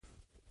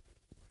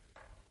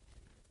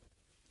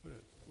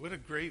What a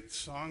great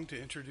song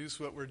to introduce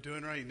what we're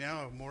doing right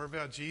now. More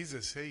about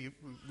Jesus. Hey,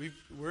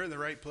 we're in the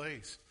right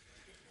place.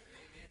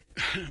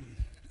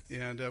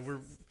 And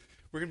we're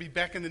going to be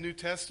back in the New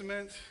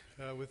Testament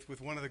with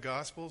one of the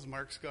Gospels,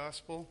 Mark's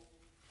Gospel.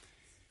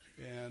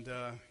 And,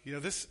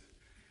 this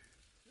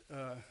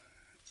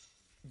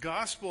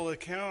Gospel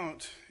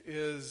account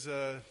is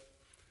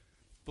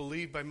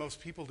believed by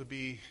most people to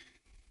be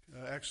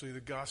actually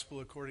the Gospel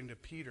according to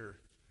Peter.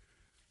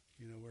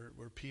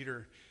 Where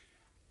Peter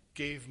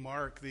gave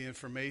Mark the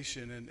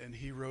information and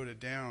he wrote it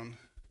down.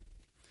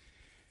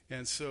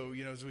 And so,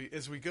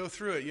 as we go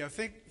through it,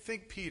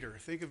 think Peter.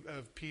 Think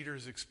of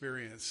Peter's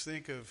experience.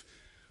 Think of,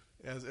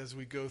 as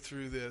we go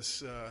through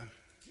this,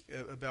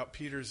 about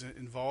Peter's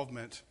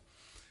involvement.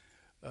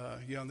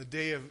 On the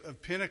day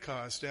of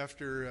Pentecost,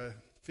 after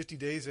 50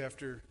 days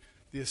after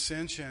the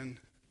ascension,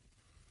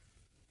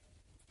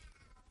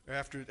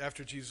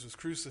 after Jesus was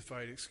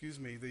crucified,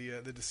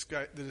 the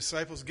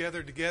disciples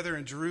gathered together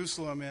in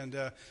Jerusalem,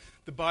 and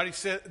the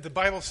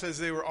Bible says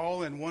they were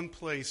all in one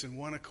place in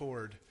one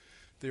accord.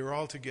 They were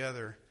all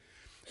together,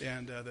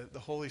 and the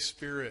Holy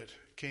Spirit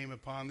came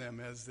upon them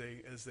as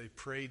they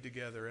prayed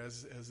together,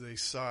 as they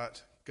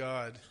sought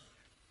God.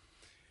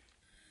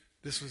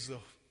 This was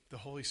the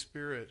Holy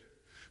Spirit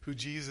who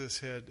Jesus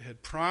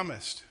had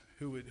promised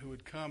who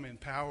would come in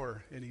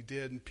power, and he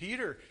did. And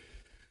Peter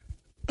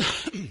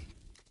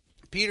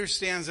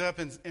stands up,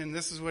 and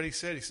this is what he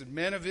said. He said,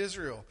 "Men of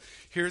Israel,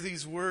 hear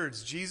these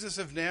words. Jesus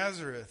of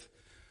Nazareth,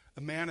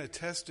 a man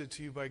attested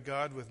to you by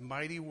God with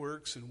mighty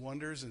works and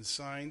wonders and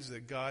signs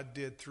that God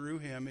did through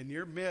him in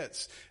your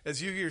midst. As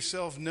you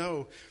yourself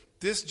know,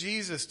 this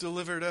Jesus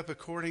delivered up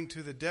according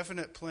to the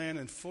definite plan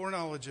and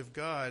foreknowledge of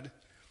God,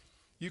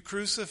 you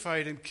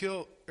crucified and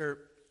killed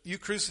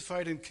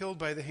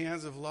by the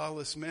hands of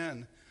lawless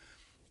men.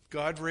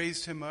 God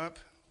raised him up,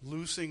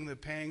 loosing the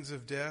pangs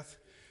of death,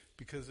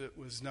 because it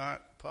was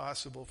not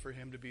possible for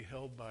him to be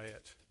held by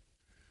it."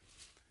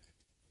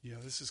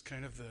 This is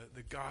kind of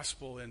the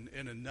gospel in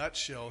a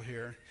nutshell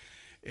here.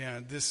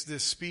 And this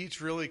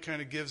speech really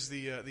kind of gives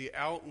the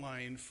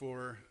outline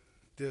for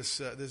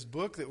this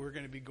book that we're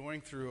going to be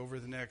going through over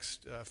the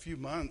next few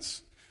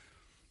months.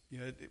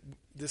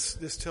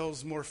 This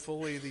tells more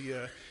fully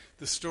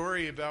the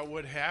story about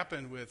what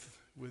happened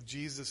with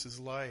Jesus'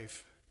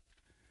 life.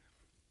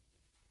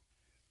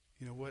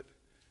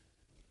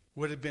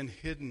 What had been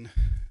hidden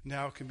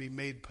now can be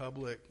made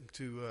public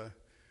to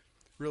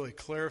really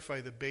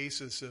clarify the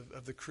basis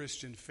of the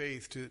Christian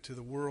faith to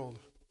the world.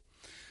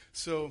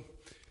 So,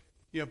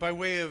 by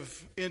way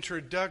of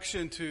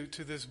introduction to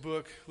this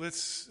book,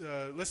 let's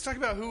talk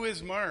about who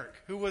is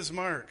Mark. Who was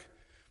Mark?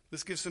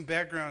 Let's give some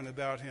background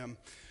about him.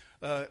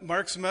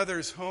 Mark's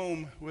mother's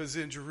home was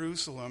in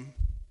Jerusalem,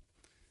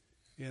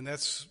 and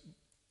that's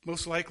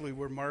most likely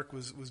where Mark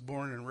was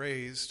born and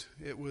raised.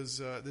 It was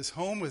this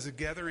home was a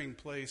gathering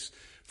place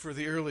for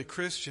the early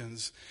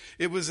Christians.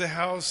 It was a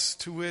house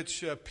to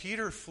which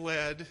Peter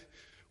fled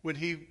when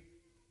he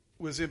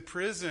was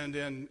imprisoned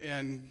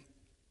and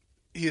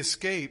he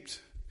escaped.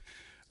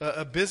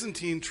 A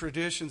Byzantine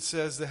tradition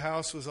says the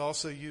house was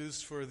also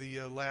used for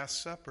the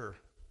Last Supper.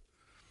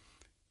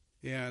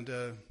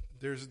 And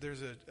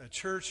there's a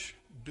church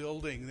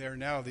building there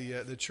now,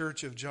 the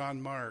Church of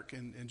John Mark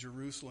in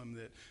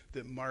Jerusalem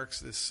that marks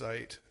this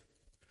site.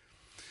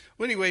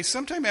 Well, anyway,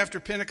 sometime after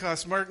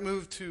Pentecost, Mark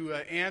moved to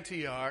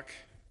Antioch.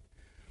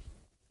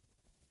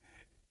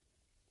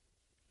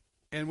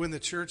 And when the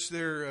church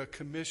there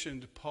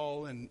commissioned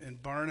Paul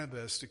and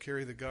Barnabas to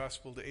carry the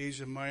gospel to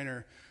Asia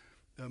Minor,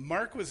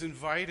 Mark was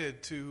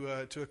invited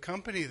to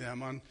accompany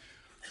them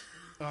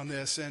on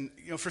this, and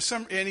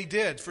he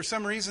did. For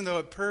some reason, though,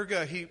 at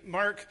Perga,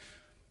 Mark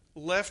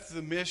left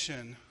the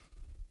mission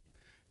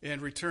and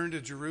returned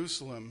to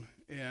Jerusalem.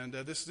 And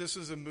this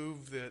is a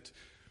move that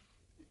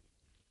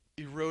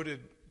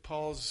eroded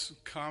Paul's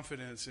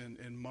confidence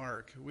in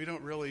Mark. We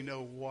don't really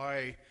know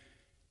why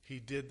he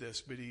did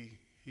this, but he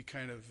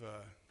kind of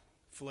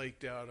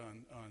flaked out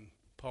on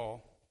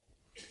Paul.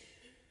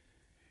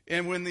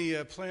 And when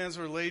the plans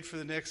were laid for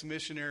the next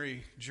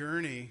missionary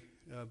journey,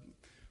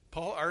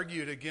 Paul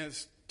argued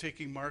against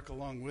taking Mark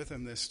along with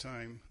him this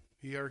time.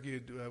 He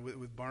argued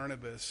with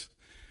Barnabas.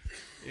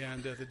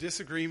 And the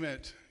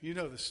disagreement, you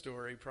know the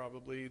story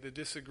probably, the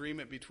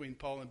disagreement between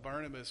Paul and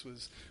Barnabas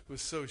was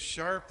so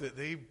sharp that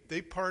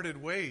they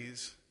parted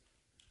ways.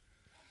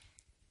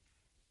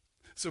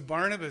 So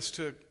Barnabas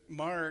took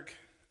Mark,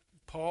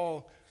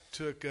 Paul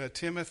took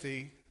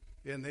Timothy,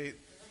 and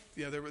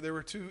there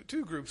were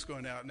two groups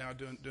going out now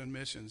doing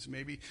missions.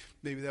 Maybe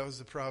that was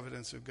the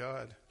providence of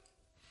God.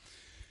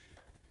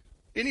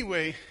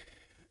 Anyway,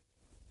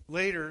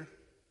 later,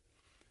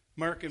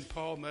 Mark and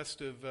Paul must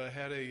have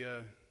had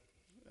a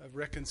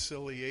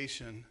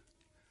reconciliation,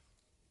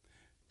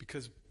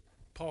 because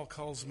Paul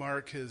calls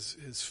Mark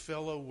his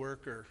fellow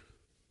worker.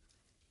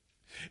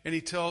 And he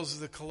tells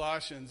the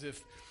Colossians,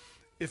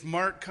 if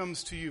Mark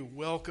comes to you,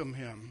 welcome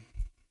him.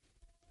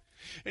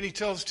 And he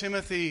tells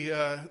Timothy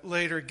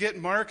later, get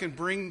Mark and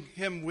bring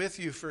him with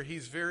you, for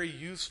he's very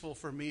useful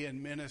for me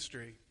in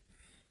ministry.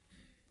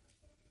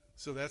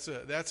 So that's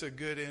a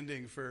good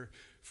ending for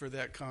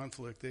that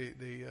conflict.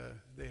 They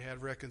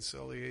had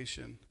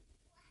reconciliation.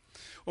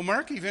 Well,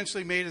 Mark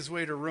eventually made his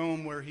way to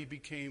Rome, where he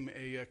became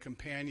a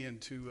companion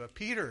to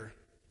Peter.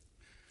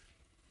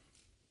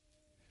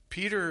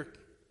 Peter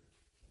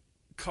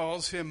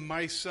calls him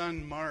my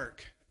son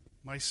Mark.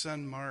 My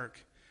son Mark.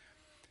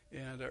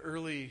 And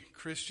early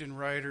Christian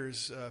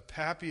writers,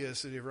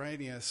 Papias and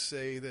Irenaeus,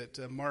 say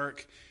that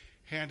Mark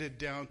handed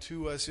down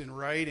to us in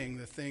writing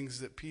the things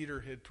that Peter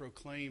had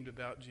proclaimed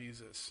about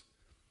Jesus.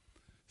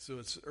 So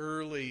it's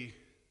early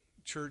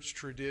church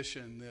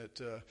tradition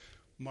that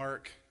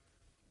Mark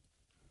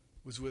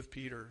was with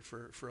Peter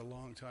for a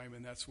long time,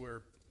 and that's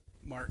where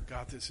Mark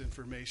got this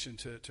information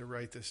to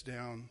write this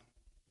down.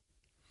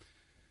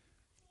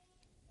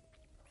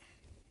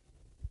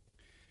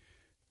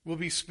 We'll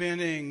be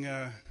spending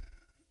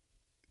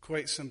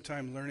quite some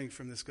time learning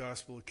from this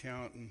gospel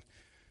account, and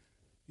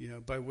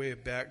by way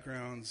of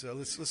backgrounds,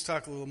 let's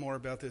talk a little more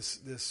about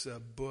this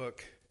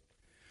book.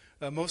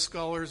 Most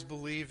scholars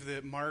believe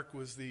that Mark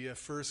was the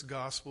first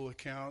gospel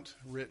account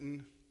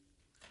written.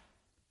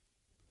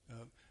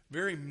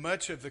 Very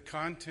much of the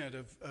content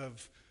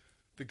of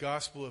the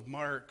Gospel of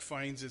Mark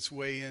finds its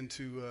way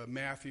into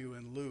Matthew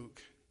and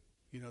Luke.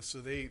 So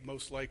they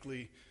most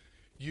likely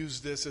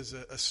used this as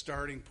a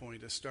starting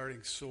point, a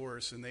starting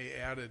source, and they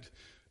added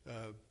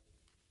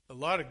a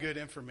lot of good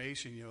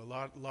information, a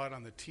lot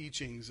on the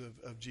teachings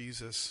of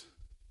Jesus.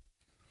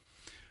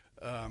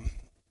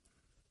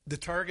 The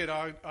target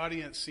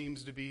audience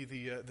seems to be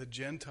the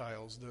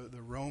Gentiles,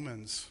 the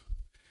Romans,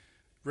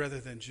 rather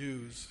than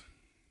Jews.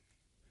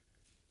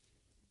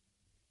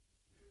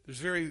 There's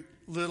very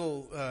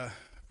little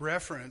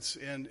reference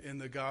in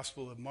the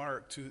Gospel of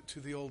Mark to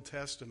the Old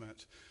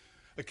Testament.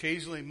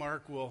 Occasionally,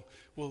 Mark will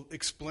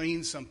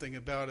explain something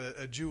about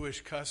a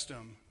Jewish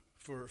custom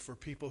for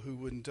people who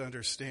wouldn't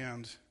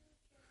understand.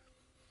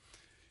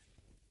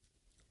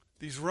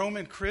 These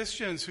Roman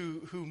Christians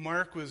who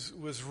Mark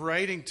was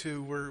writing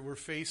to were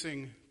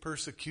facing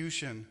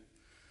persecution.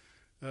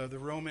 The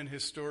Roman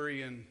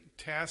historian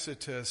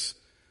Tacitus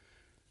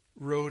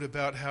wrote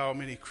about how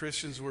many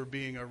Christians were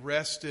being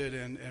arrested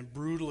and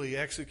brutally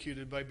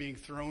executed by being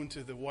thrown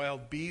to the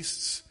wild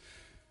beasts,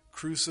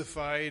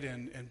 crucified,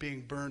 and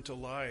being burnt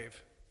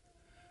alive.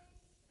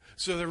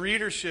 So the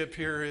readership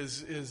here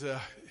is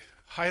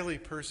highly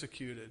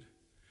persecuted.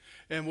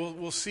 And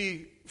we'll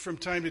see from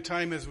time to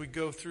time as we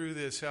go through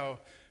this how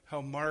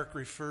Mark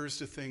refers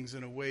to things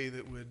in a way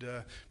that would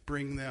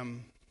bring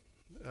them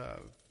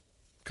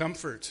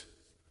comfort.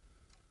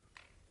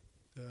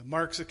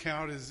 Mark's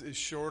account is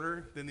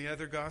shorter than the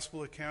other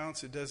gospel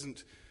accounts. It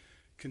doesn't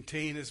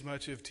contain as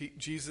much of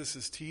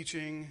Jesus'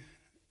 teaching.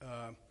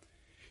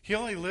 He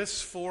only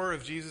lists 4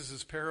 of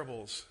Jesus'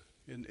 parables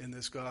in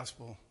this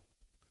gospel.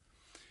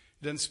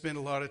 He doesn't spend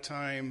a lot of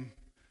time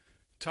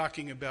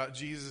talking about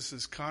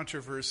Jesus'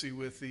 controversy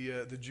with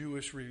the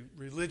Jewish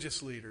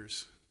religious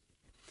leaders.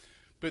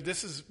 But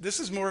this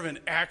is more of an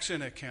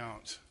action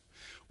account.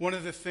 One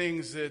of the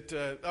things that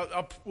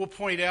we'll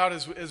point out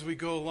as we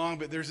go along,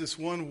 but there's this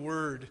one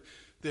word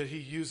that he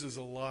uses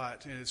a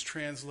lot, and it's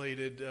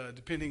translated,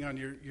 depending on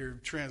your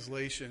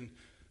translation,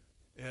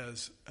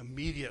 as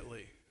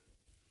immediately.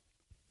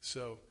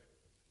 So,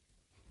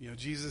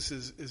 Jesus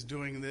is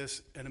doing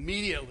this, and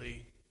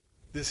immediately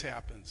this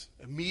happens.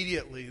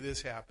 Immediately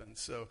this happens.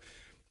 So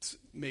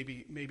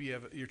maybe you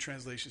have, your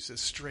translation says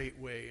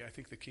straightway. I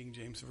think the King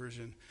James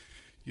Version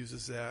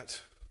uses that.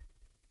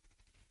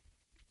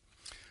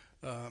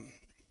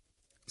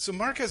 So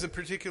Mark has a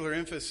particular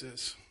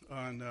emphasis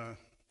on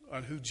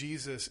who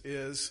Jesus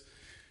is.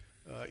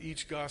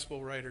 Each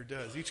gospel writer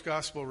does. Each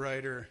gospel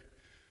writer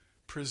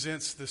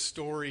presents the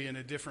story in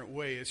a different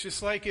way. It's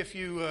just like if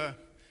you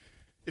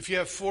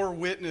have 4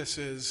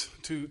 witnesses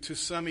to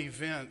some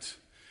event,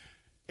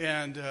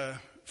 and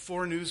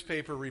 4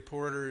 newspaper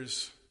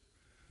reporters,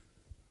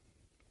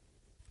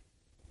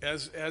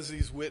 as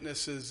these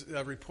witnesses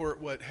report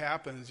what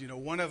happens,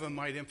 one of them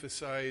might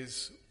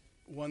emphasize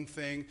one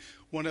thing,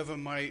 one of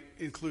them might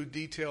include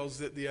details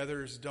that the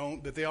others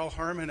don't, but they all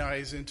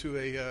harmonize into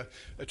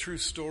a true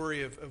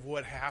story of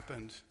what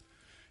happened.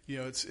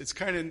 It's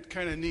kind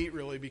of neat,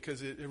 really,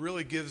 because it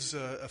really gives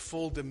a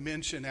full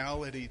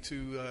dimensionality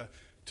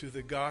to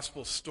the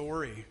gospel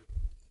story.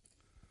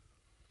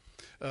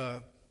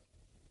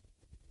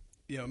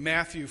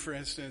 Matthew, for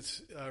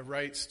instance,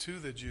 writes to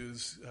the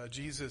Jews.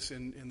 Jesus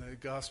in the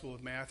Gospel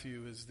of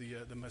Matthew is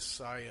the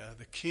Messiah,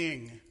 the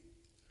King.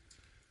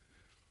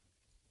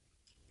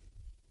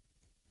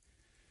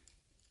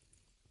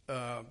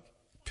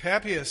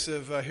 Papias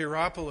of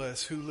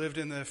Hierapolis, who lived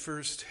in the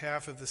first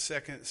half of the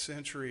 2nd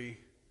century,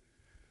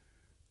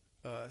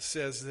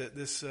 says that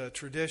this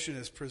tradition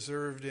is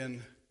preserved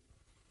in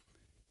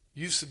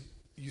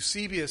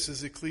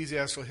Eusebius'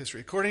 ecclesiastical history.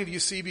 According to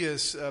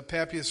Eusebius,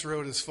 Papias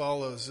wrote as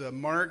follows: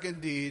 Mark,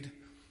 indeed,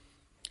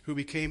 who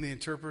became the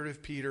interpreter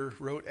of Peter,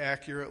 wrote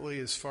accurately,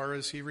 as far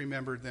as he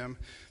remembered them,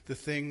 the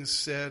things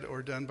said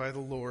or done by the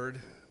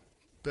Lord,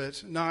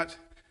 but not,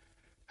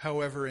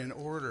 however, in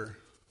order.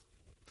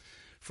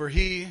 For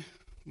he,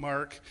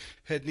 Mark,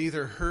 had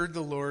neither heard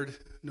the Lord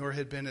nor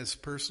had been his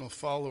personal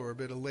follower,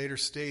 but at a later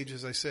stage,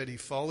 as I said, he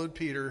followed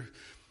Peter,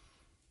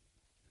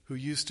 who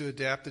used to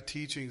adapt the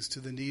teachings to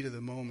the need of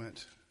the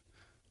moment.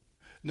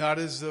 Not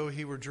as though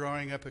he were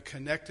drawing up a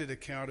connected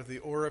account of the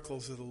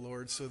oracles of the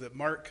Lord, so that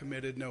Mark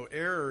committed no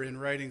error in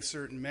writing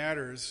certain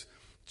matters,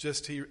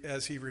 just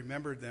as he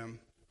remembered them.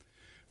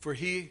 For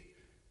he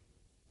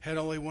had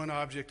only one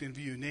object in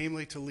view,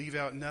 namely to leave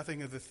out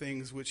nothing of the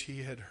things which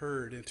he had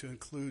heard and to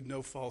include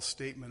no false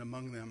statement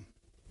among them.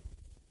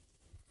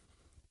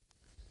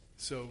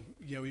 So,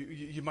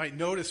 you might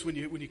notice when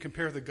you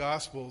compare the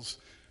Gospels,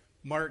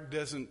 Mark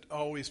doesn't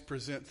always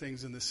present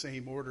things in the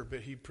same order,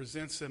 but he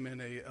presents them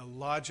in a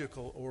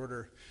logical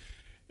order.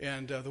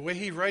 And the way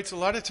he writes, a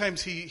lot of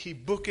times he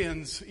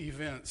bookends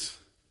events.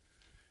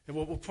 And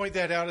we'll point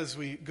that out as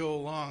we go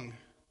along.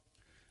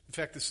 In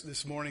fact,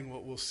 this morning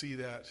we'll see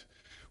that,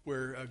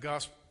 where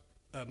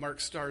Mark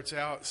starts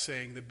out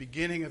saying the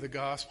beginning of the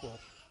gospel.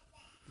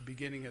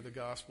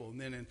 And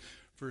then in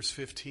verse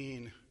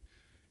 15,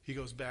 he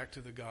goes back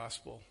to the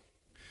gospel.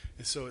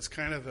 And so it's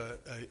kind of a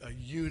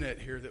unit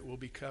here that we'll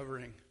be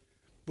covering,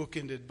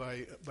 bookended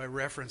by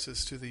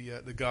references to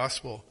the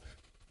gospel.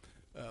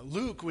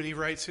 Luke, when he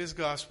writes his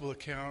gospel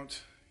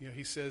account,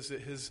 he says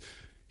that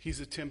he's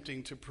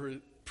attempting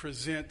to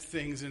present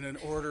things in an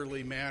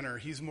orderly manner.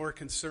 He's more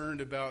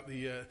concerned about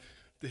the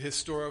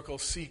historical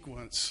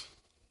sequence.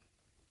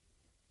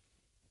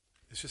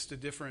 It's just a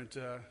different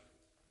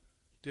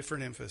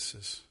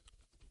emphasis.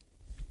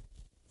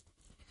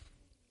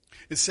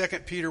 In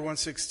 2 Peter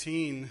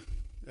 1:16,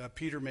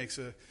 Peter makes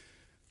an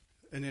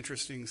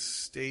interesting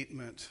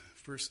statement.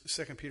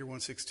 2 Peter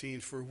 1:16,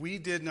 for we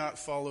did not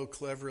follow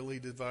cleverly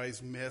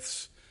devised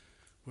myths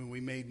when we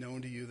made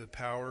known to you the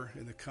power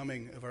and the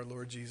coming of our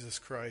Lord Jesus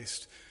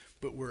Christ,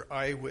 but were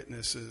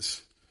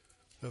eyewitnesses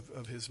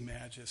of his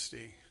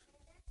majesty.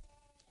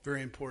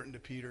 Very important to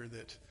Peter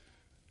that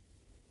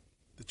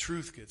the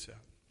truth gets out.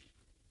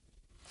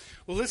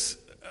 Well,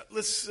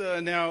 let's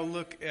now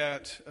look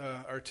at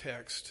our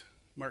text,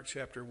 Mark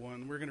chapter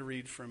 1. We're going to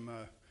read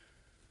from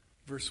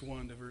verse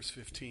 1 to verse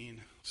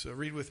 15. So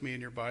read with me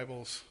in your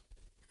Bibles.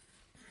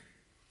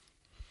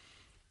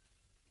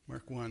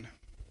 Mark 1.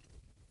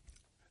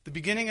 The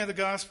beginning of the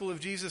gospel of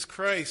Jesus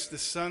Christ, the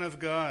Son of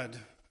God,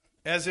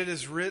 as it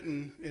is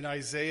written in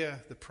Isaiah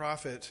the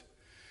prophet,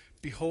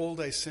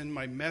 behold, I send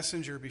my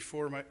messenger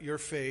before your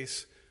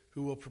face,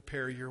 who will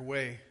prepare your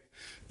way.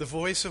 The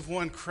voice of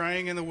one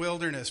crying in the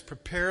wilderness,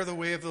 prepare the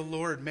way of the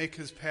Lord, make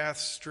his path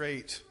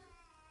straight.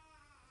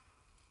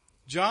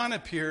 John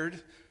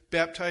appeared,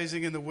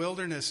 baptizing in the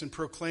wilderness and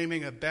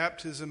proclaiming a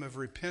baptism of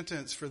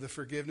repentance for the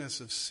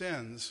forgiveness of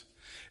sins.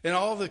 And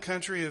all the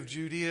country of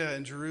Judea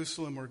and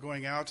Jerusalem were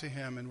going out to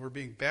him and were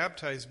being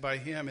baptized by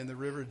him in the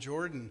river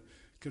Jordan,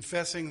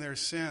 confessing their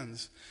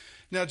sins.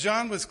 Now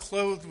John was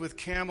clothed with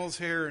camel's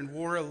hair and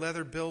wore a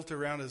leather belt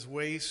around his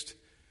waist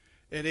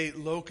and ate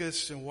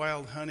locusts and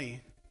wild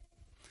honey.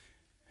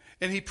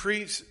 And he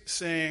preached,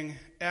 saying,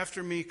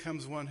 after me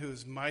comes one who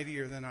is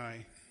mightier than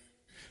I,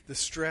 the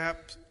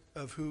strap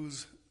of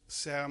whose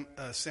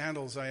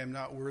sandals I am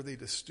not worthy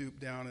to stoop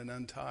down and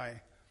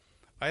untie.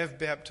 I have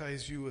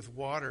baptized you with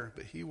water,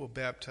 but he will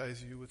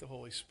baptize you with the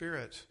Holy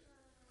Spirit.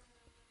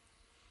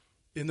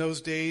 In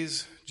those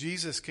days,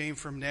 Jesus came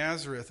from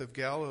Nazareth of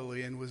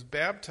Galilee and was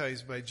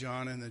baptized by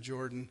John in the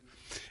Jordan.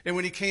 And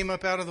when he came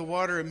up out of the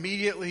water,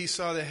 immediately he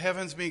saw the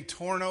heavens being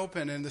torn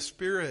open and the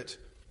Spirit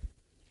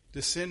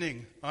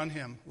descending on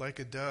him like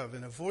a dove.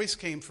 And a voice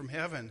came from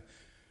heaven,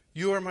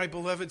 you are my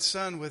beloved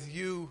Son, with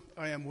you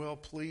I am well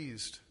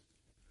pleased.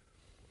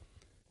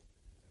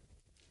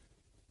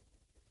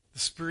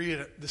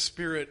 The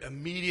Spirit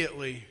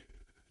immediately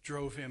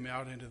drove him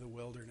out into the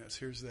wilderness.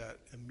 Here's that,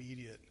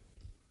 immediately.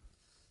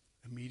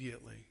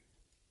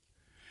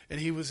 And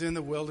he was in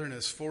the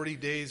wilderness 40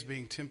 days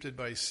being tempted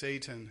by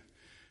Satan,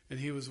 and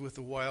he was with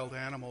the wild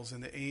animals,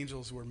 and the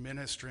angels were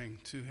ministering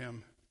to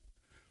him.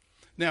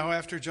 Now,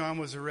 after John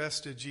was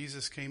arrested,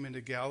 Jesus came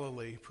into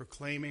Galilee,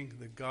 proclaiming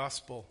the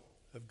gospel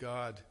of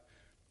God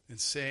and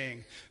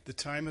saying, the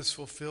time is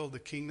fulfilled, the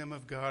kingdom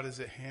of God is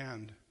at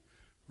hand.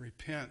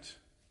 Repent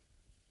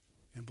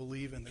and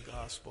believe in the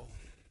gospel.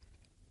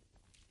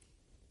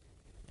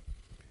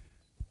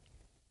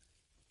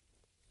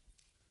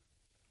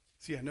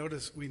 So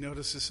we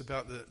notice this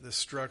about the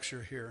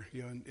structure here.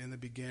 In the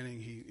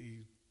beginning, he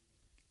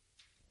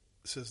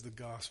says the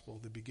gospel,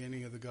 the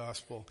beginning of the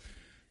gospel.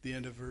 The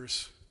end of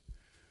verse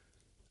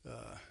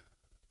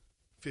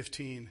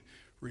 15,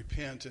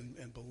 repent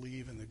and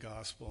believe in the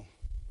gospel.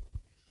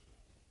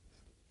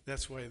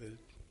 That's why the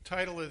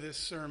title of this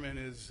sermon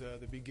is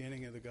the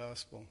beginning of the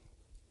gospel.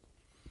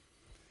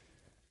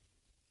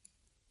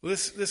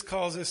 This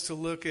calls us to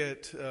look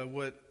at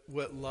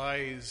what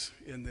lies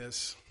in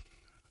this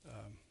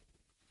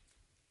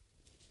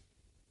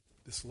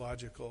this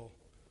logical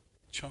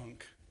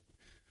chunk.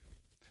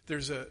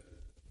 There's a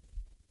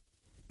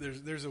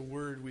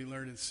word we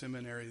learned in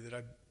seminary that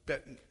I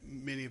bet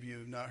many of you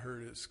have not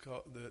heard. It's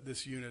called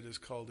this unit is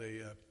called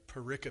a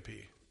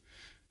pericope.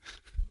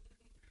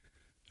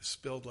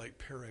 spelled like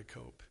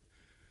pericope.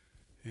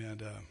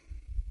 And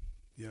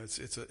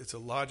it's a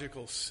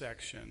logical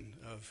section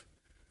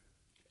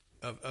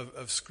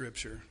of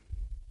Scripture.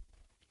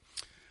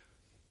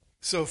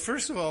 So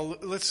first of all,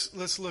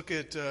 let's look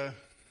at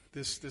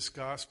this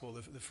gospel.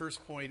 The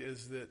first point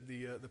is that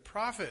the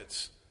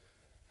prophets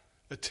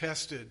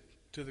attested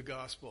to the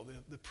gospel.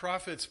 The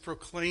prophets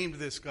proclaimed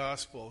this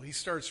gospel. He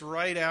starts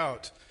right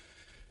out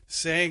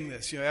saying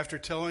this, after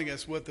telling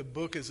us what the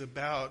book is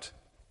about.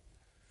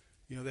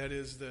 That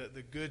is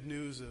the good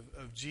news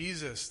of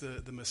Jesus,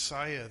 the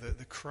Messiah,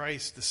 the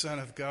Christ, the Son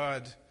of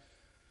God.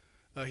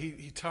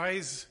 He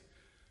ties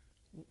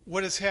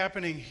what is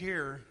happening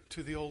here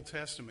to the Old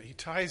Testament. He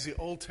ties the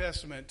Old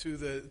Testament to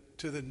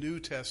the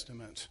New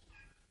Testament,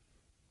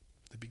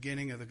 the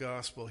beginning of the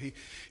gospel.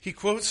 He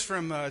quotes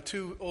from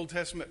two Old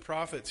Testament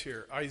prophets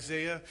here,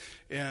 Isaiah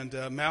and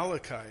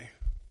Malachi.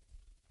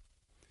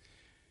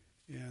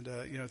 And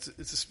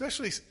it's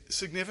especially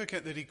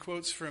significant that he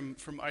quotes from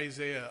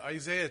Isaiah.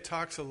 Isaiah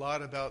talks a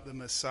lot about the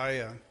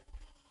Messiah.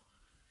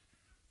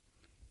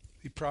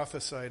 He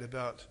prophesied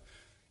about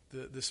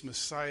this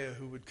Messiah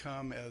who would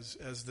come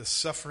as the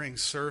suffering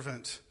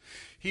servant.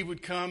 He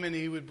would come and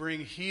he would bring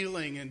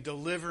healing and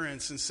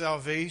deliverance and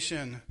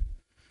salvation.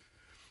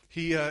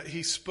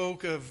 He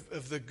spoke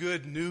of the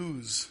good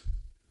news.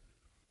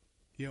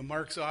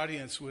 Mark's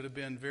audience would have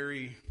been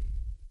very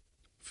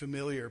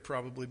familiar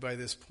probably by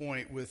this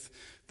point with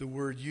the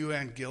word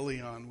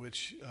euangelion,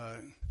 which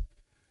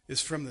is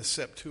from the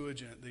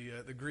Septuagint,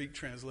 the Greek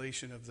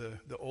translation of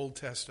the Old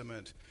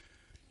Testament.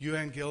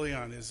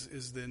 Euangelion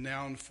is the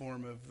noun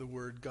form of the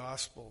word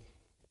gospel.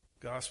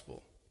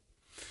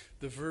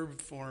 The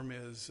verb form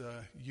is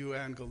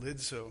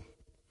euangelizo,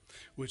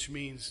 which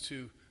means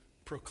to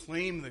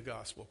proclaim the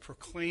gospel,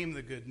 proclaim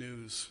the good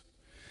news.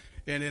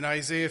 And in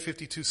Isaiah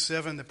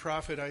 52:7, the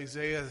prophet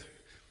Isaiah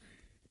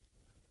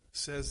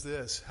says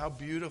this: how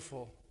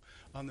beautiful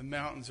on the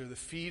mountains are the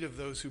feet of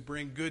those who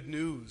bring good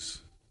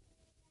news.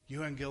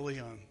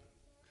 Euangelion.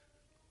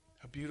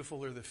 How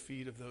beautiful are the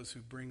feet of those who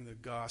bring the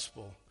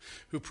gospel,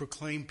 who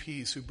proclaim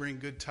peace, who bring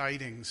good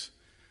tidings,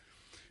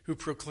 who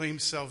proclaim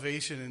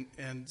salvation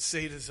and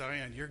say to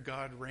Zion, your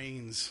God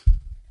reigns.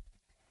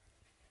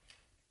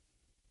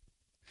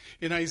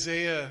 In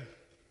Isaiah,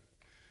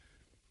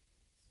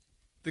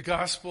 the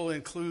gospel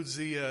includes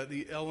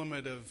the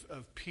element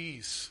of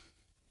peace.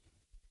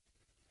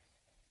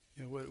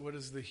 What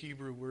is the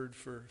Hebrew word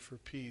for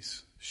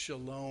peace?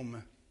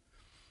 Shalom.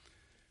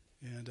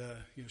 And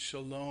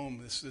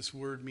shalom, this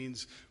word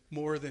means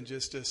more than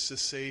just a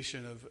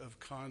cessation of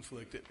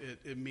conflict.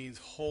 It means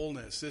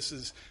wholeness. This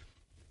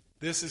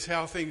is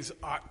how things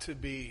ought to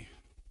be.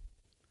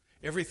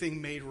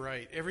 Everything made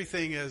right.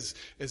 Everything as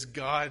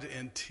God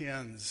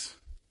intends.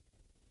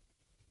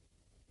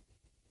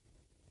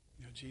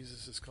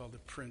 Jesus is called the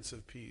Prince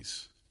of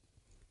Peace,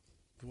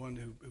 the one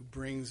who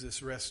brings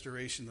this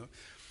restoration.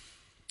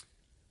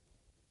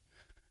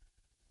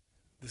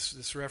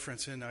 This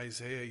reference in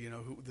Isaiah,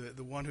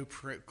 the one who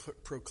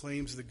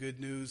proclaims the good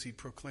news, he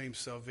proclaims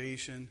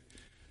salvation,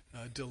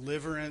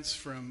 deliverance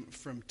from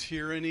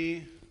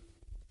tyranny,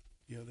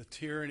 the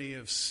tyranny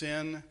of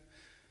sin.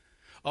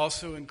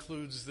 Also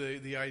includes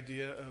the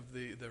idea of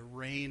the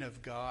reign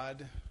of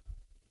God,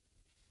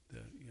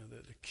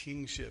 the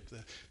kingship,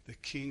 the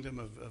kingdom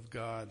of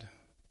God.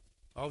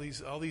 All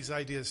these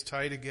ideas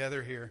tie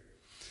together here.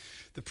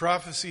 The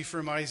prophecy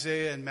from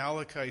Isaiah and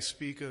Malachi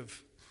speaks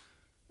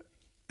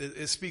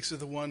of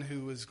the one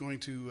who is going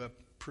to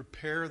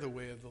prepare the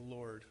way of the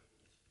Lord.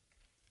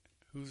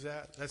 Who's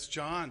that? That's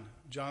John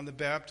the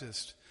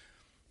Baptist.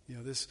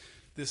 This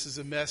is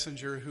a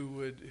messenger who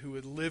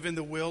would live in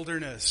the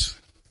wilderness.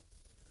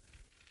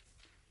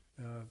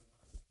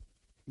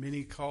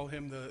 Many call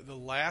him the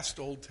last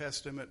Old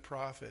Testament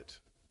prophet.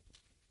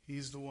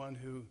 He's the one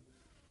who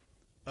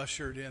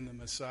ushered in the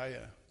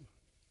Messiah.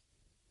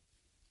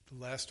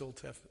 The last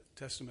Old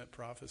Testament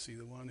prophecy,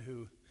 the one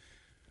who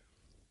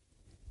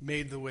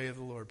made the way of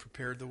the Lord,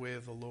 prepared the way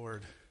of the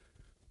Lord.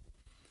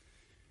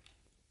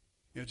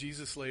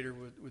 Jesus later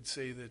would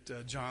say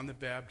that John the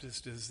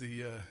Baptist is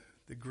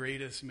the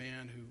greatest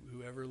man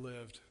who ever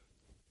lived.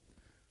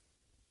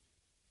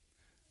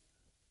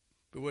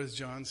 But what does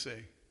John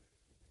say?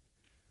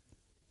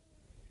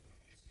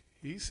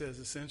 He says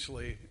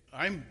essentially,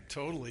 I'm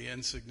totally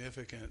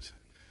insignificant.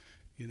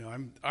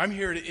 I'm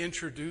here to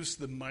introduce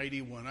the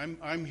mighty one.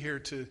 I'm here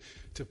to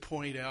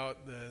point out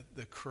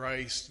the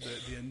Christ,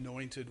 the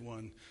anointed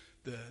one,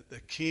 the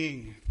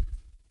King.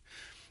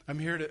 I'm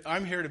here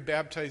to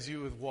baptize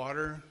you with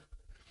water,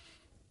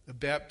 a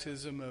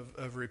baptism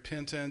of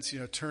repentance,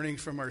 turning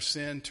from our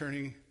sin,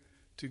 turning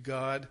to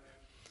God.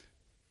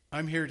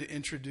 I'm here to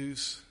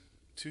introduce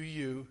to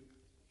you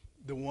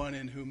the one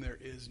in whom there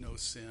is no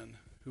sin,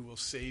 who will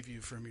save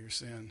you from your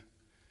sin.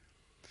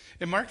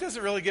 And Mark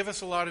doesn't really give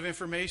us a lot of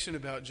information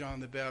about John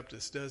the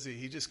Baptist, does he?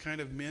 He just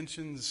kind of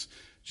mentions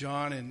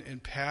John in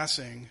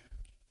passing,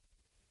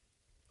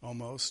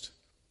 almost.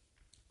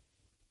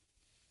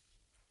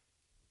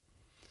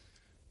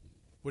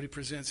 What he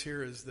presents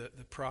here is the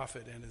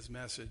prophet and his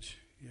message.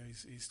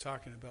 He's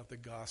talking about the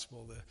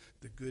gospel,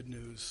 the good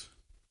news.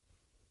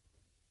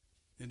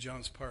 And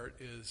John's part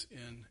is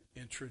in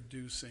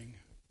introducing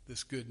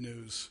this good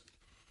news.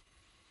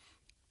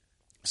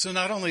 So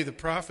not only the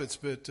prophets,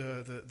 but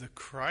the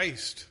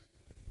Christ,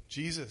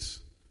 Jesus,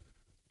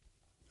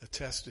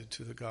 attested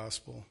to the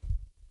gospel.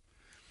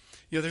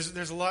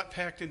 There's a lot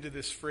packed into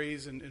this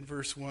phrase in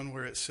verse 1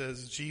 where it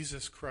says,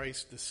 Jesus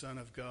Christ, the Son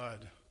of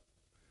God.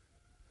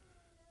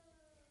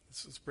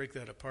 Let's break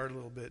that apart a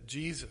little bit.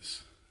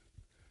 Jesus.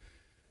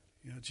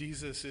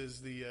 Jesus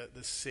is the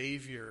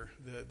Savior,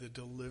 the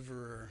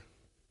deliverer.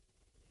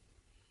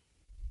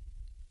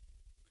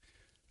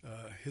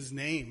 His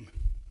name,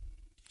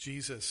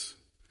 Jesus,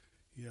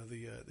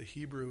 the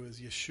Hebrew is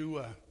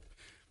Yeshua,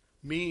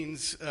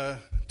 means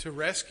to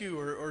rescue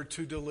or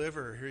to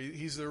deliver.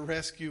 He's the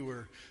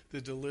rescuer, the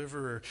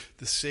deliverer,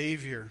 the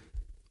Savior.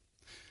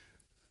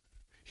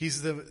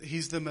 He's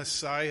the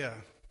Messiah,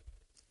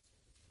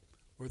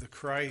 or the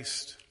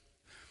Christ,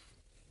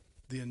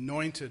 the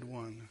Anointed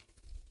One,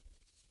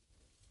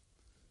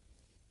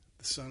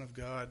 the Son of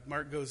God.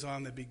 Mark goes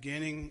on, the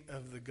beginning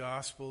of the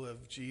gospel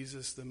of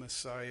Jesus the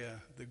Messiah.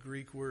 The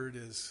Greek word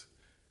is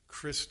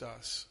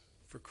Christos,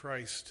 for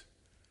Christ.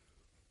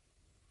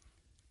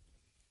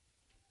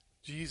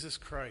 Jesus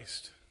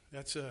Christ.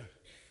 That's a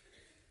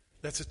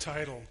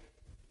title.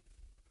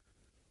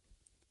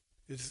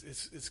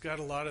 It's got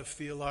a lot of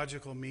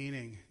theological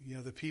meaning.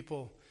 The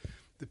people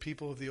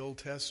of the Old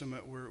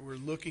Testament were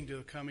looking to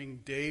a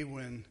coming day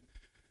when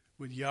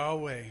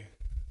Yahweh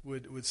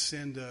would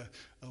send a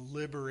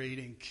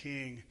liberating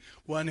king,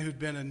 one who'd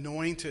been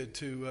anointed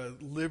to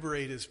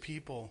liberate his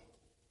people.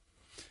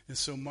 And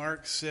so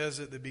Mark says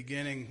at the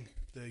beginning,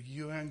 the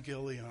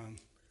Evangelion,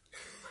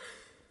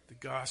 the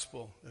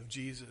gospel of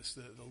Jesus,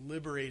 the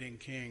liberating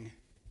king.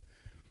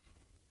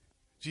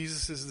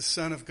 Jesus is the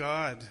Son of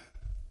God.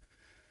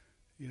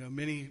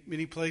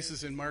 Many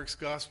places in Mark's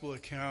gospel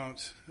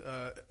account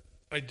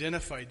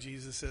identify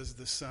Jesus as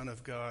the Son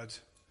of God.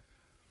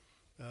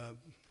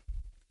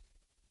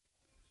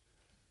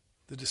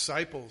 The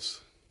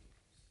disciples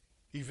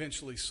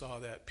eventually saw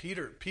that.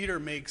 Peter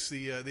makes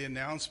the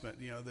announcement,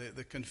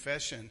 the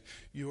confession,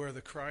 you are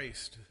the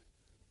Christ.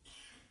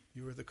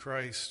 You are the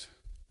Christ.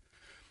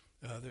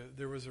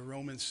 There was a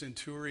Roman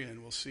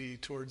centurion, we'll see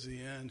towards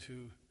the end,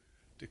 who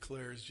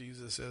declares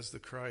Jesus as the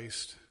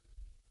Christ.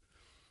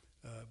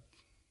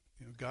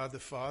 God the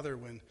Father,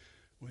 when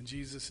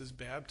Jesus is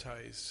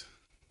baptized,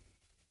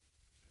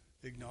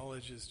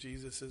 acknowledges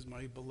Jesus as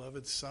my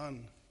beloved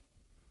Son.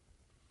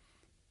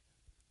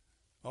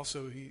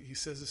 Also, he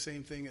says the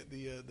same thing at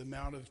the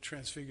Mount of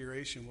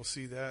Transfiguration. We'll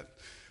see that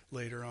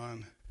later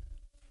on.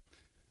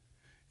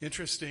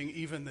 Interesting,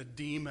 even the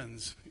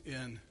demons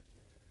in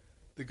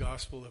the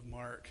Gospel of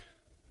Mark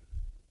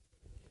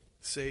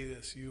say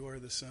this, you are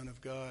the Son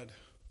of God.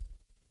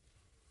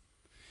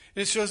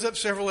 And it shows up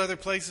several other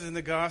places in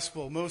the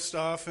Gospel, most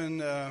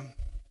often on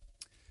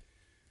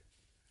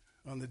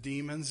the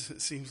demons,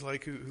 it seems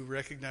like, who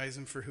recognize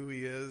him for who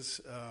he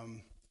is.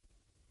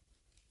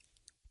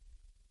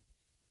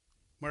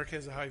 Mark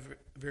has a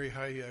very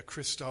high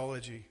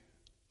Christology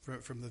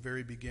from the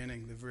very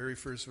beginning, the very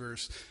first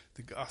verse,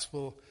 the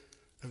gospel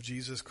of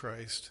Jesus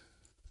Christ.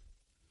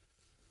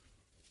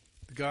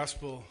 The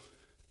gospel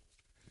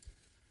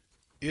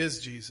is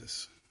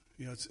Jesus.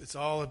 It's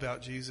all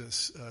about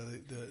Jesus,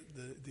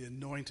 the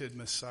anointed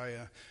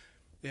Messiah.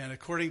 And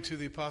according to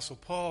the Apostle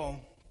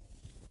Paul,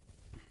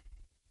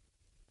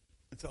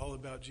 it's all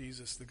about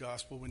Jesus, the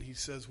gospel, when he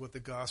says what the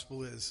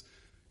gospel is.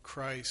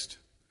 Christ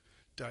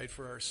died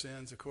for our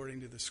sins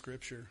according to the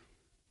Scripture.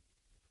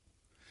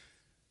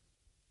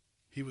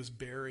 He was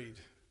buried.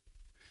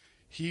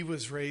 He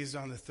was raised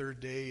on the third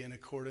day in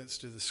accordance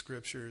to the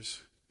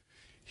Scriptures.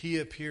 He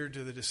appeared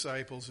to the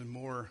disciples in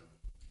more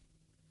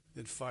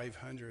than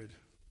 500.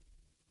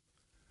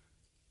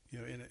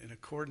 In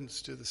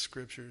accordance to the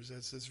Scriptures,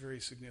 that's very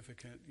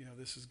significant.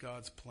 This is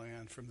God's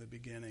plan from the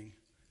beginning.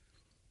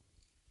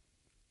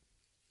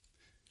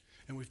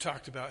 And we've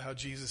talked about how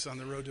Jesus on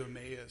the road to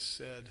Emmaus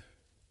said,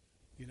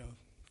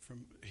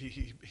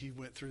 he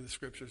went through the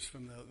Scriptures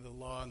from the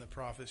law and the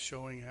prophets,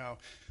 showing how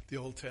the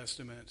Old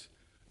Testament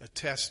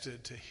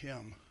attested to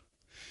him.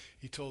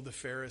 He told the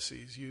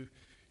Pharisees, you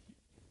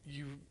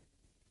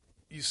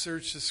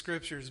search the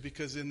Scriptures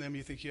because in them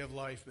you think you have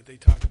life, but they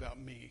talk about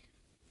me.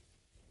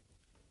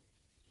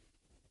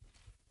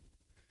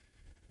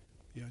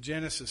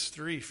 Genesis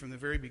 3, from the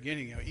very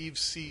beginning, Eve's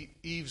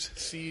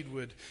seed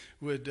would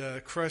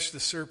crush the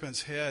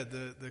serpent's head.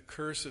 The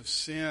curse of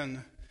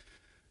sin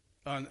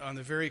on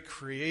the very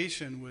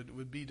creation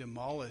would be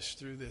demolished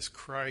through this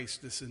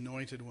Christ, this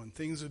anointed one.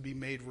 Things would be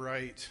made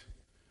right.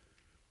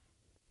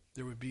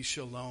 There would be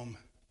shalom.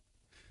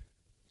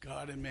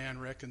 God and man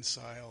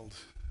reconciled.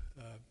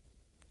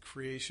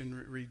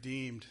 Creation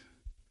redeemed.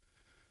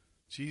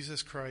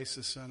 Jesus Christ,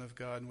 the Son of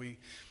God. And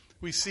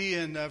we see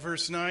in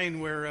verse 9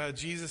 where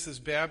Jesus is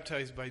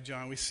baptized by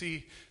John. We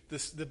see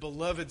the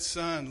beloved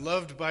Son,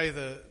 loved by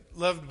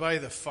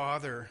the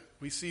Father.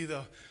 We see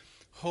the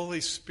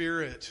Holy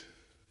Spirit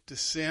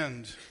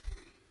descend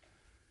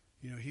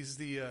He's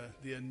the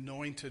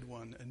anointed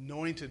one,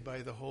 anointed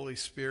by the Holy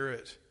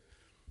Spirit.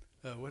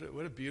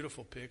 What a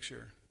beautiful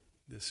picture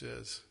this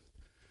is.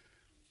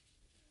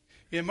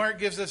 Yeah, Mark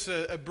gives us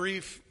a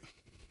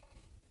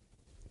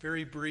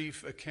very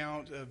brief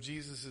account of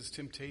Jesus'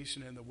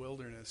 temptation in the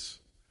wilderness.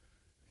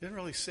 He didn't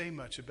really say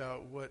much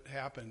about what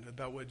happened,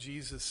 about what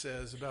Jesus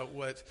says, about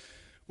what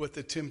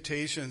the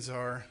temptations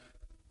are.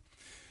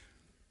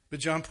 But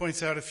John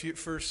points out a few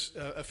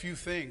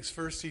things.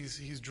 First,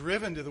 he's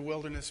driven to the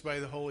wilderness by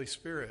the Holy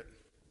Spirit,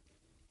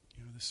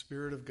 the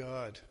Spirit of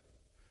God.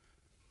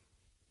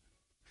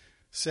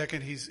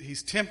 Second,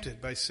 he's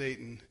tempted by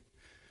Satan.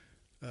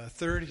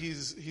 Third,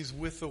 he's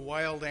with the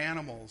wild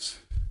animals.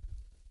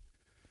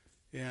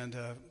 And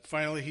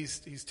finally,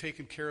 he's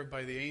taken care of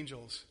by the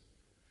angels.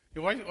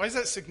 Why is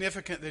that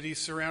significant that he's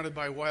surrounded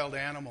by wild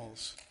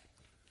animals?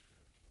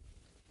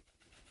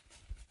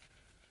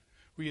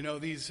 Well,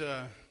 these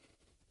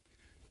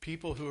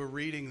people who are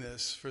reading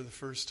this for the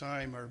first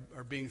time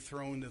are being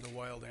thrown to the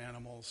wild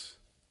animals.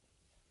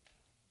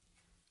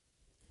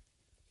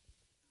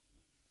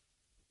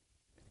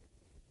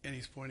 And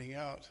he's pointing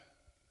out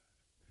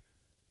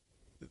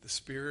that the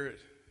Spirit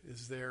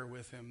is there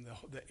with him.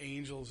 The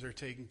angels are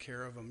taking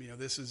care of him.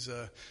 This is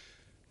a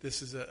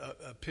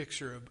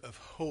picture of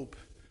hope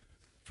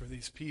for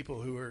these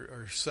people who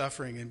are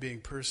suffering and being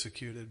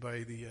persecuted by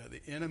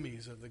the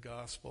enemies of the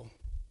gospel.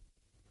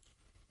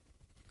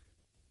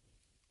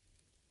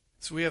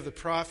 So we have the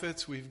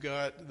prophets. We've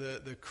got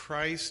the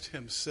Christ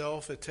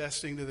himself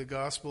attesting to the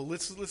gospel.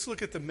 Let's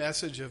look at the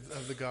message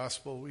of the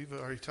gospel. We've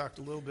already talked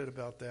a little bit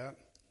about that.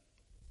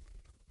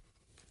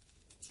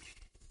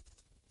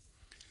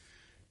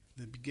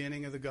 The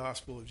beginning of the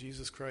gospel of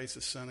Jesus Christ,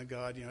 the Son of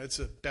God. It's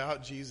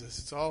about Jesus.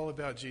 It's all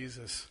about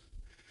Jesus.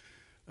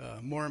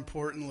 More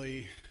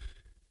importantly,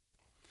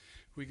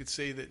 we could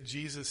say that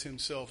Jesus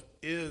himself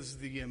is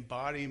the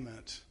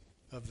embodiment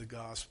of the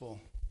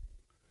gospel.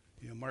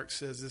 Mark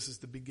says this is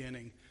the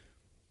beginning.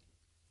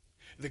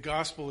 The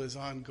gospel is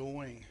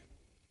ongoing.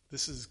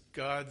 This is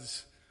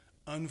God's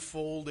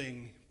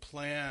unfolding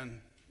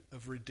plan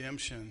of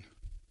redemption.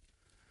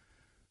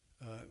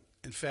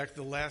 In fact,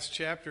 the last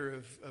chapter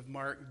of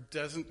Mark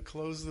doesn't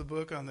close the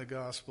book on the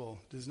gospel,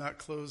 does not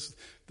close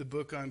the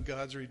book on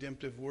God's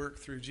redemptive work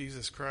through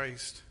Jesus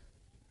Christ.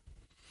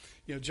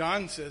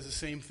 John says the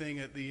same thing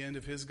at the end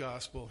of his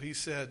gospel. He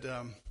said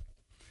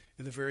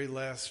in the very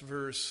last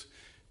verse,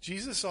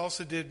 Jesus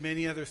also did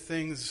many other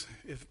things.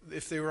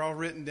 If they were all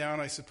written down,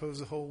 I suppose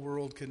the whole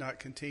world could not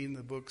contain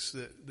the books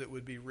that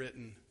would be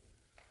written.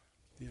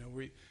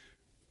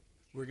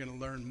 We're going to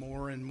learn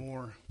more and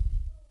more.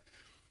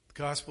 The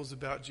gospel is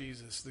about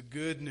Jesus. The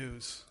good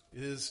news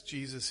is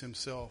Jesus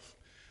himself.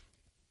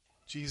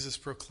 Jesus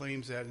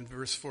proclaims that in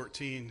verse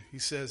 14. He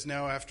says,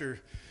 now after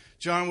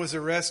John was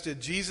arrested,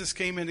 Jesus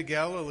came into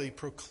Galilee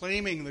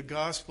proclaiming the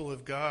gospel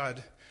of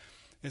God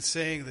and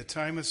saying, the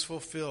time is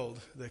fulfilled.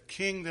 The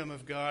kingdom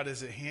of God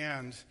is at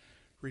hand.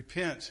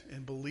 Repent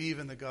and believe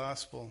in the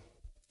gospel.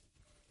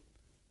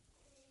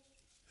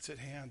 It's at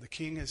hand. The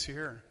king is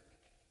here.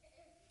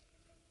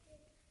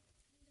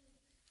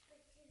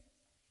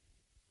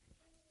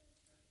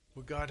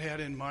 What God had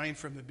in mind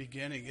from the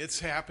beginning, it's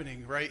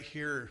happening right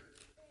here.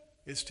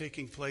 It's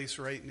taking place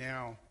right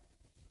now.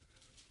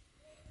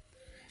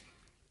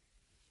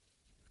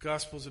 The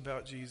gospel's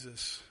about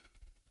Jesus.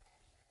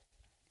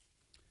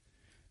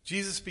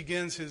 Jesus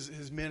begins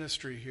his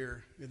ministry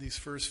here in these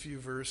first few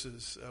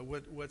verses.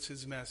 What's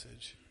his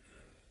message?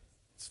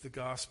 It's the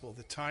gospel.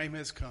 The time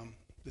has come.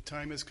 The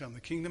time has come. The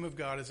kingdom of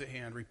God is at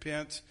hand.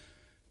 Repent,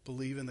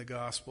 believe in the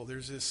gospel.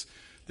 There's this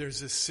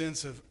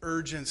sense of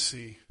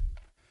urgency.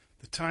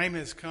 The time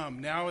has come.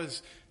 Now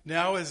is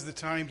the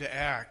time to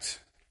act.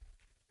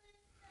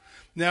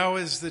 Now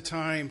is the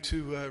time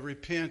to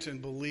repent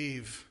and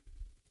believe.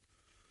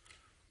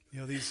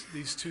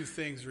 These two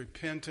things,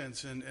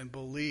 repentance and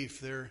belief,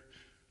 they're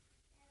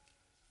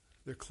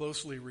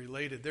closely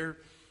related. They're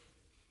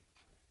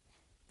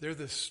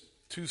the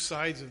two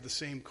sides of the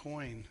same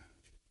coin.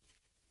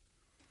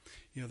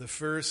 The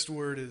first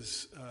word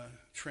is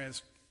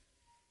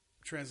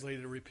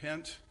translated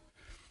repent.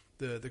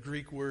 The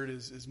Greek word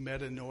is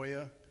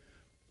metanoia.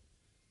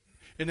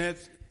 And that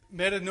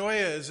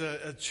metanoia is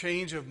a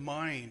change of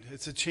mind.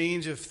 It's a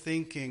change of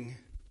thinking.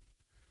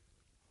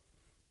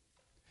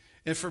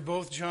 And for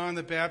both John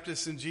the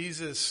Baptist and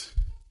Jesus,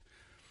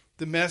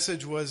 the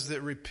message was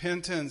that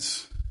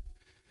repentance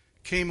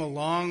came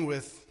along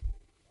with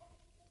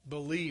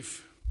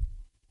belief.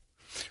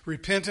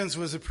 Repentance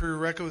was a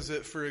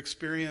prerequisite for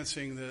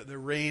experiencing the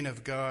reign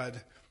of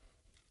God.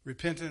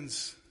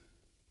 Repentance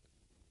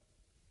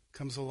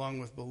comes along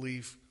with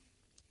belief.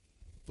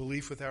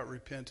 Belief without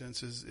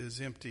repentance is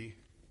empty.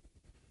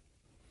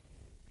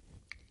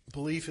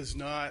 Belief is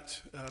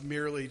not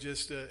merely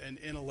just an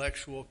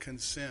intellectual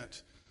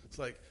consent. It's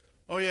like,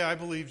 oh yeah, I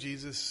believe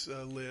Jesus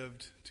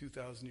lived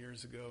 2,000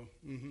 years ago.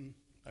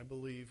 I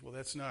believe. Well,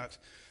 that's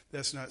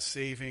not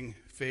saving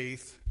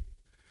faith.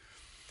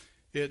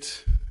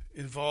 It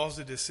involves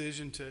a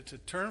decision to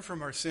turn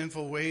from our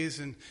sinful ways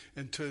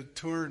and to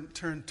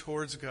turn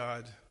towards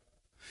God.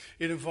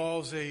 It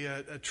involves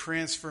a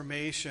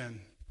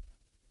transformation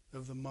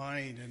of the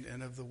mind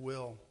and of the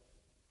will.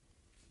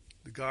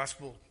 The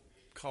gospel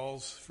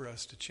calls for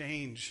us to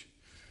change.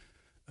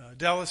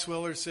 Dallas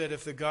Willard said,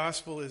 if the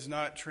gospel is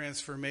not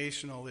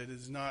transformational, it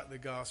is not the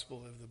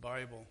gospel of the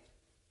Bible.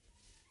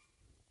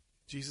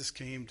 Jesus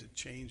came to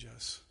change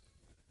us.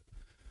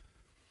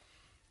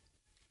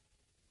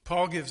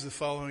 Paul gives the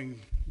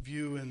following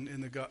view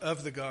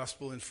of the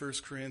gospel in 1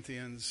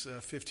 Corinthians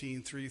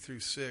 15, 3 through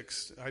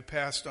 6. I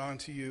passed on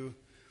to you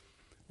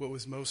what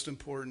was most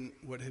important,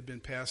 what had been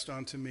passed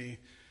on to me.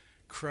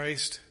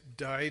 Christ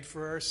died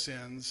for our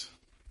sins,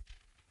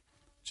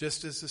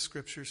 just as the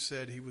scripture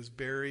said. He was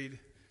buried.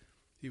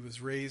 He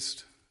was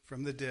raised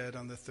from the dead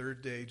on the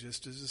third day,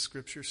 just as the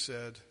scripture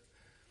said.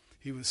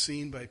 He was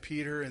seen by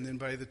Peter and then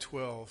by the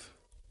 12.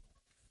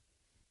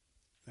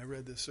 I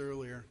read this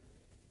earlier.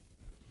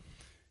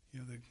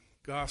 The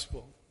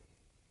gospel,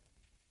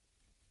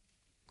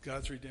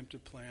 God's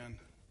redemptive plan.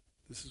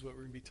 This is what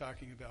we're going to be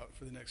talking about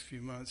for the next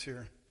few months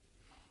here.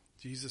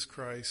 Jesus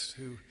Christ,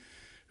 who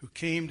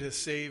came to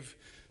save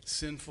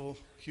sinful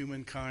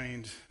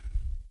humankind.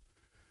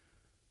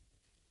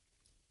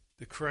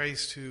 The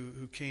Christ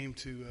who came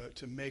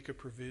to make a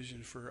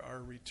provision for our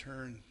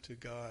return to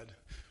God.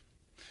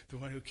 The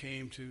one who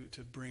came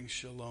to bring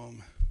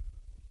shalom.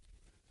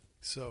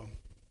 So,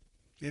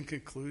 in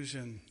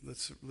conclusion,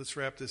 let's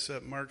wrap this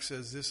up. Mark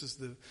says this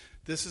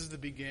is the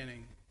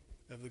beginning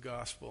of the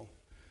gospel.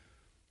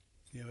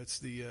 It's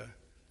the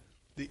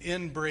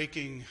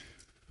end-breaking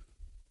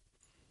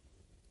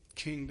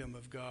kingdom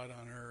of God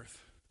on earth.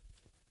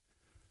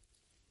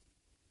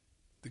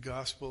 The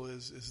gospel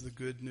is the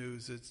good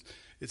news.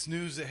 It's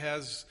news that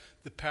has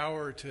the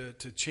power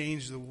to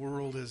change the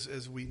world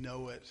as we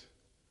know it.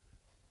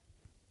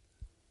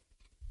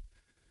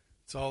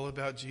 It's all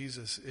about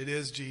Jesus. It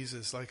is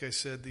Jesus. Like I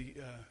said, the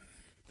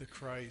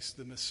Christ,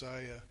 the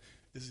Messiah,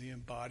 is the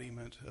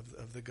embodiment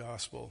of the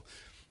gospel.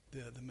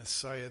 The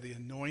Messiah, the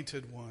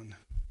anointed one,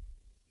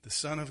 the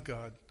Son of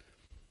God,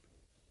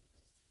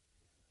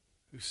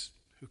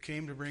 who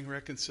came to bring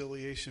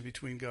reconciliation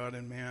between God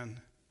and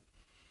man.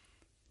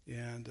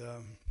 And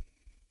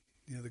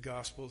the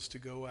gospel is to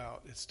go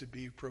out. It's to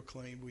be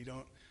proclaimed.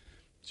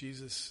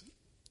 Jesus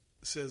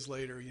says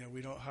later,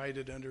 we don't hide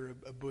it under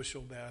a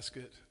bushel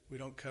basket. We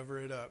don't cover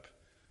it up.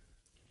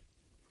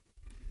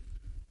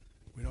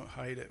 We don't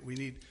hide it. We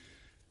need,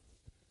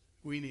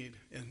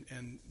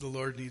 and the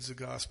Lord needs the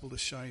gospel to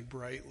shine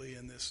brightly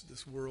in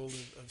this world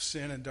of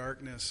sin and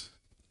darkness.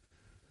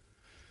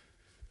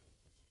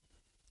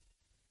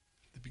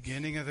 The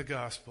beginning of the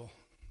gospel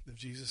of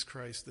Jesus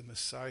Christ, the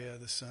Messiah,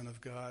 the Son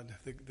of God.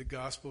 The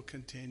gospel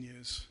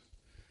continues.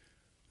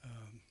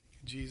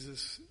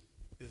 Jesus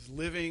is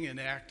living and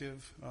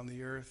active on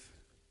the earth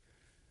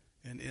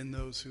and in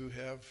those who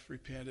have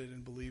repented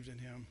and believed in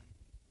him.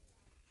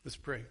 Let's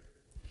pray.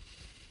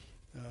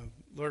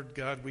 Lord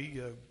God, we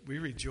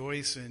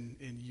rejoice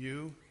in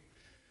you.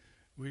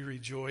 We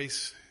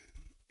rejoice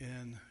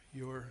in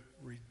your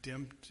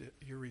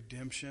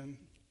redemption.